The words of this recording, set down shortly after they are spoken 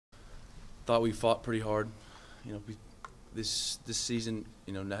thought we fought pretty hard. You know, this season,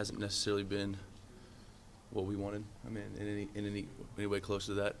 you know, hasn't necessarily been what we wanted. I mean, in any way close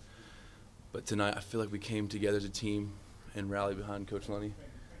to that. But tonight, I feel like we came together as a team and rallied behind Coach Lunney.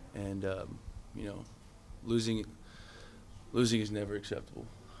 And you know, losing is never acceptable.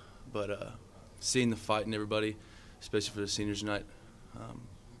 But seeing the fight in everybody, especially for the seniors tonight,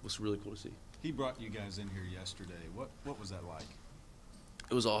 was really cool to see. He brought you guys in here yesterday. What was that like?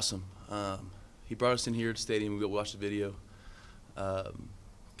 It was awesome. He brought us in here at the stadium. We watched the video, kind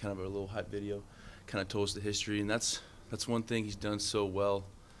of a little hype video, kind of told us the history. And that's one thing he's done so well,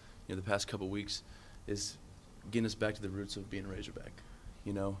 you know, the past couple of weeks, is getting us back to the roots of being a Razorback.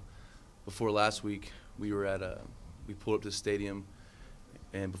 You know, before last week, we were at we pulled up to the stadium,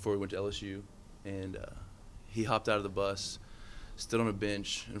 and before we went to LSU, and he hopped out of the bus, stood on a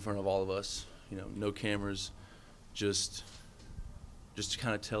bench in front of all of us. You know, no cameras, just to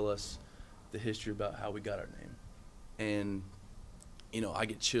kind of tell us the history about how we got our name. And you know, I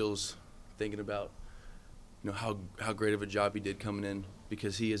get chills thinking about, you know, how great of a job he did coming in,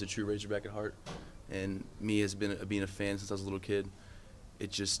 because he is a true Razorback at heart, and me as being a fan since I was a little kid.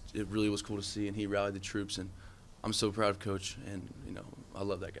 It really was cool to see, and he rallied the troops, and I'm so proud of Coach, and you know, I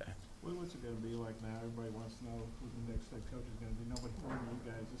love that guy. What's it going to be like now? Everybody wants to know who the next head coach is going to be. Nobody more than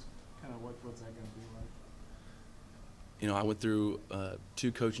you guys. Just kind of what's that going to be like? You know, I went through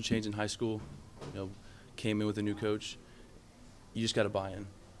 2 coaching changes in high school. You know, came in with a new coach. You just got to buy in.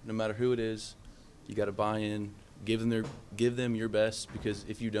 No matter who it is, you got to buy in. Give them your best, because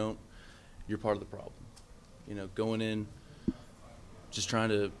if you don't, you're part of the problem. You know, going in, just trying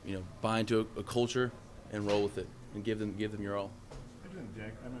to, you know, buy into a culture and roll with it, and give them your all.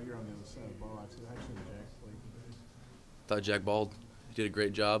 Jack, I know you're on the other side of the ball. I've seen Jack play today. Thought Jack balled. He did a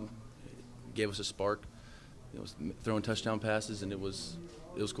great job. Gave us a spark. It was throwing touchdown passes, and it was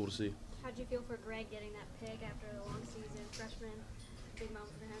cool to see. How'd you feel for Greg getting that pick after a long season, freshman? Big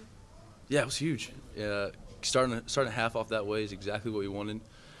moment for him. Yeah, it was huge. Starting half off that way is exactly what we wanted,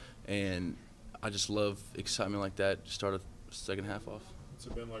 and I just love excitement like that. Just start a second half off. What's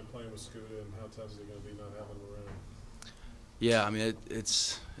it been like playing with Scooter, and how tough is it going to be not having him around? Yeah, I mean,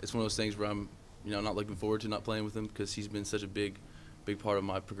 it's one of those things where I'm, you know, not looking forward to not playing with him, because he's been such a big part of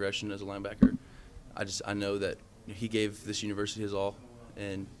my progression as a linebacker. I know that he gave this university his all,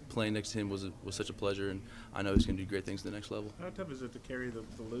 and playing next to him was such a pleasure, and I know he's going to do great things at the next level. How tough is it to carry the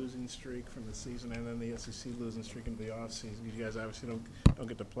losing streak from the season and then the SEC losing streak into the offseason? You guys obviously don't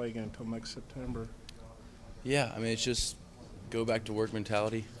get to play again until next September. Yeah, I mean, it's just go back to work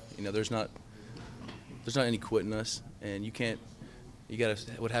mentality. You know, there's not any quitting us, and you got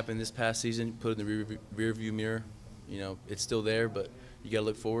to, what happened this past season, put it in the rear view mirror. You know, it's still there, but you got to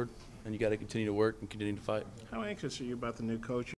look forward, and you got to continue to work and continue to fight. How anxious are you about the new coach?